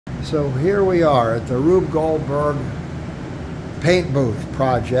So here we are at the Rube Goldberg paint booth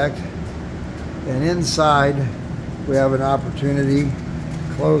project, and inside we have an opportunity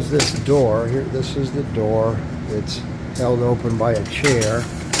to close this door. Here, this is the door. It's held open by a chair,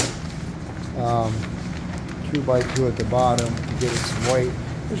 2x2 at the bottom to give it some weight.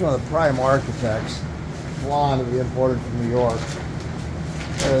 Here's one of the prime architects, blonde, to be imported from New York.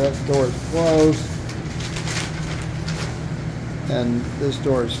 That door is closed, and this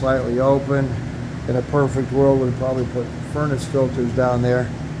door is slightly open. In a perfect world, we'd probably put furnace filters down there.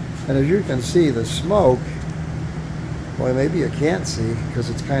 And as you can see, the smoke, well, maybe you can't see because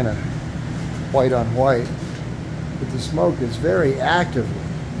it's kind of white on white, but the smoke is very actively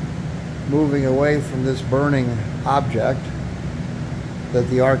moving away from this burning object that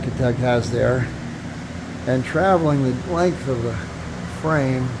the architect has there and traveling the length of the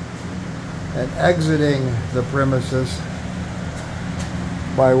frame and exiting the premises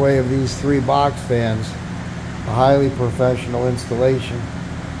by way of these 3 box fans, a highly professional installation,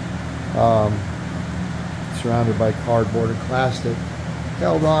 surrounded by cardboard and plastic,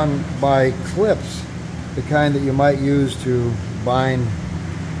 held on by clips, the kind that you might use to bind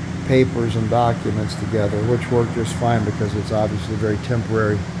papers and documents together, which work just fine because it's obviously very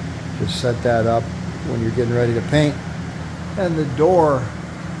temporary. Just set that up when you're getting ready to paint. And the door,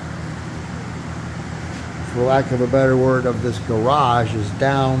 for lack of a better word, of this garage is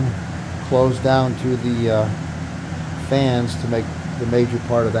down, closed down to the fans to make the major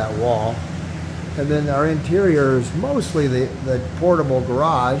part of that wall. And then our interior is mostly the portable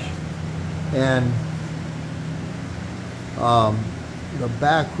garage, and the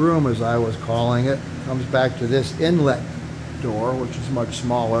back room, as I was calling it, comes back to this inlet door, which is much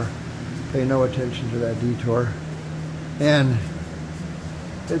smaller. Pay no attention to that detour. And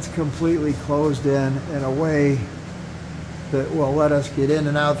it's completely closed in a way that will let us get in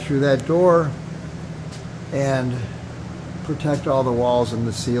and out through that door and protect all the walls and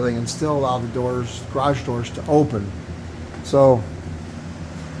the ceiling and still allow the doors, garage doors, to open. So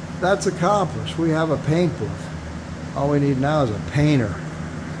that's accomplished. We have a paint booth. All we need now is a painter.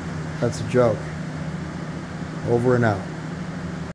 That's a joke. Over and out.